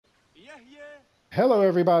Hello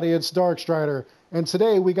everybody, it's Darkstrider, and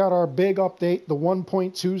today we got our big update, the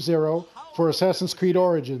 1.20 for Assassin's Creed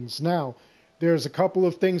Origins. Now, there's a couple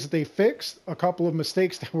of things that they fixed, a couple of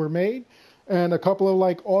mistakes that were made, and a couple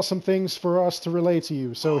of awesome things for us to relay to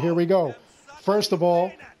you. So here we go. First of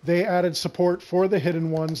all, they added support for the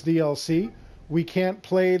Hidden Ones DLC. We can't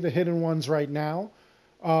play the Hidden Ones right now.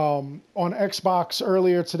 On Xbox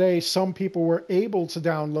earlier today, some people were able to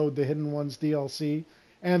download the Hidden Ones DLC,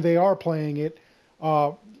 and they are playing it.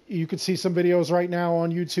 You could see some videos right now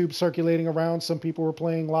on YouTube circulating around. Some people were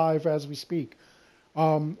playing live as we speak.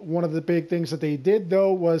 One of the big things that they did,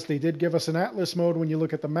 though, was they did give us an Atlas mode when you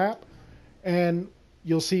look at the map. And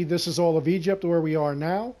you'll see this is all of Egypt where we are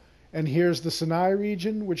now. And here's the Sinai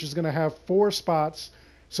region, which is going to have 4 spots.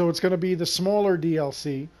 So it's going to be the smaller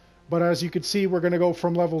DLC. But as you can see, we're going to go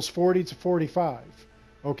from levels 40 to 45.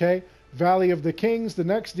 Okay? Valley of the Kings, the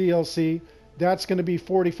next DLC, that's going to be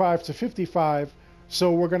 45 to 55.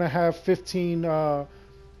 So we're going to have 15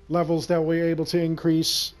 levels that we're able to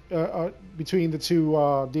increase between the two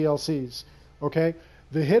DLCs. Okay?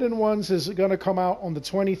 The Hidden Ones is going to come out on the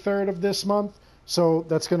 23rd of this month. So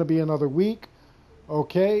that's going to be another week.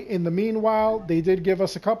 Okay? In the meanwhile, they did give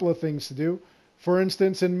us a couple of things to do. For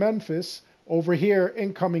instance, in Memphis, over here,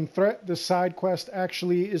 incoming threat, the side quest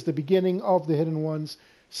actually is the beginning of the Hidden Ones,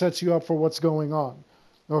 sets you up for what's going on.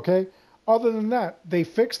 Okay? Other than that, they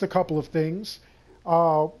fixed a couple of things.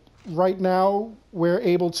 Right now, we're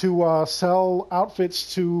able to sell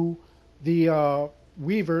outfits to the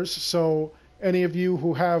weavers. So any of you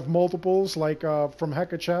who have multiples, like from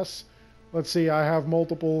Hekachess, let's see, I have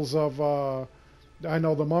multiples of, I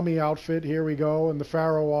know the mummy outfit, here we go, and the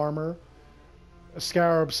pharaoh armor. A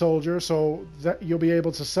scarab soldier, so that you'll be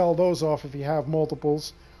able to sell those off if you have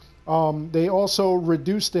multiples. They also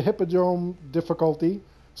reduced the hippodrome difficulty,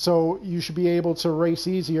 so you should be able to race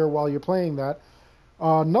easier while you're playing that.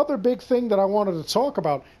 Another big thing that I wanted to talk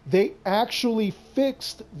about, they actually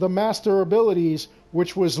fixed the master abilities,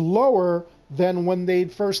 which was lower than when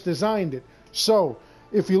they'd first designed it. So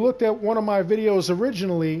if you looked at one of my videos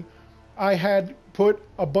originally, I had put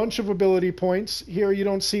a bunch of ability points. Here you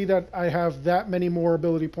don't see that I have that many more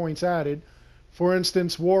ability points added. For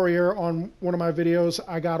instance, Warrior, on one of my videos,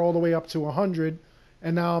 I got all the way up to 100,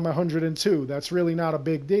 and now I'm 102. That's really not a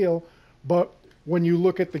big deal, but when you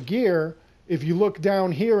look at the gear, if you look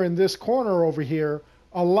down here in this corner over here,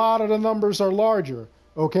 a lot of the numbers are larger,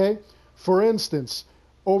 okay? For instance,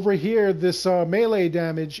 over here, this melee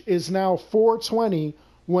damage is now 420,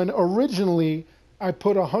 when originally I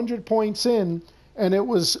put 100 points in, and it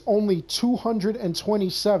was only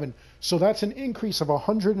 227. So that's an increase of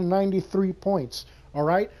 193 points, all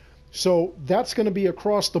right? So that's going to be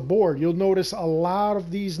across the board. You'll notice a lot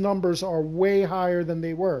of these numbers are way higher than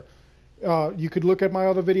they were. You could look at my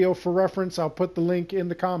other video for reference. I'll put the link in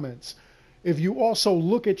the comments. If you also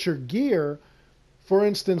look at your gear, for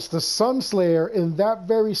instance, the Sunslayer, in that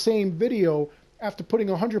very same video, after putting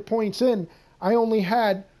 100 points in, I only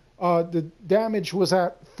had the damage was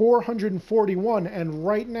at 441, and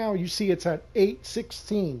right now you see it's at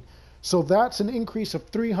 816. So that's an increase of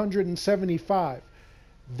 375.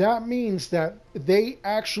 That means that they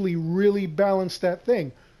actually really balanced that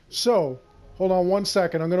thing. So, hold on one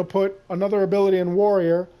second. I'm going to put another ability in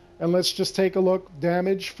Warrior, and let's just take a look.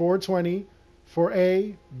 Damage 420 for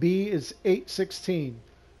A. B is 816.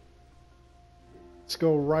 Let's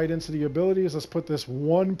go right into the abilities. Let's put this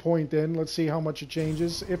 1 point in. Let's see how much it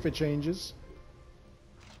changes, if it changes.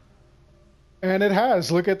 And it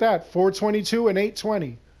has. Look at that. 422 and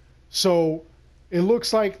 820. So it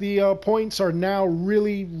looks like the points are now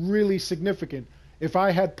really, really significant. If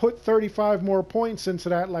I had put 35 more points into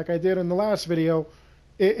that like I did in the last video,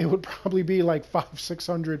 it would probably be like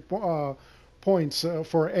 500-600 points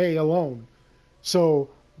for A alone. So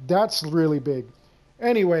that's really big.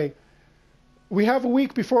 Anyway, we have a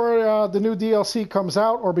week before the new DLC comes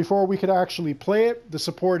out, or before we could actually play it. The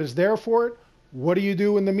support is there for it. What do you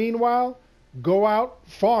do in the meanwhile? Go out,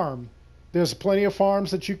 farm. There's plenty of farms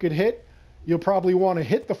that you could hit. You'll probably want to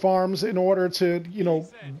hit the farms in order to, you know,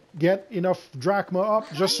 get enough drachma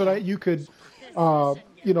up just so that you could,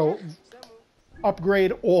 you know,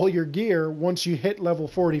 upgrade all your gear once you hit level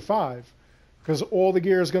 45. Because all the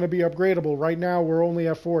gear is going to be upgradable. Right now, we're only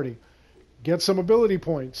at 40. Get some ability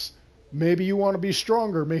points. Maybe you want to be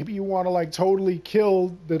stronger. Maybe you want to like totally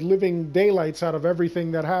kill the living daylights out of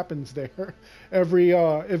everything that happens there. Every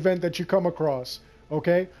event that you come across.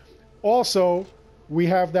 Okay? Also, we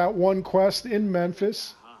have that one quest in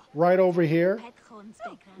Memphis right over here.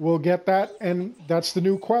 We'll get that, and that's the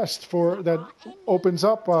new quest for that opens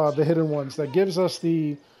up the Hidden Ones. That gives us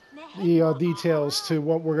the the details to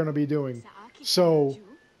what we're going to be doing. So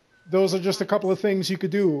those are just a couple of things you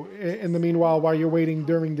could do in the meanwhile while you're waiting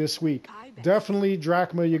during this week. Definitely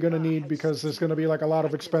drachma you're going to need because there's going to be like a lot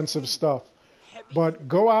of expensive stuff. But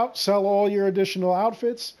go out, sell all your additional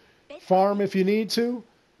outfits, farm if you need to,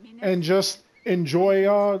 and just enjoy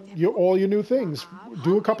all your new things.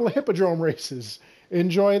 Do a couple of hippodrome races.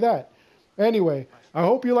 Enjoy that. Anyway, I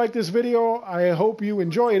hope you liked this video. I hope you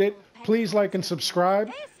enjoyed it. Please like and subscribe.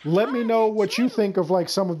 Let me know what you think of like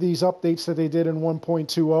some of these updates that they did in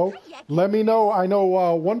 1.20. Let me know. I know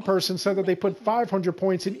one person said that they put 500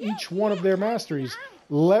 points in each one of their masteries.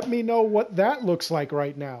 Let me know what that looks like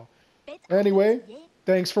right now. Anyway,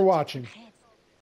 thanks for watching.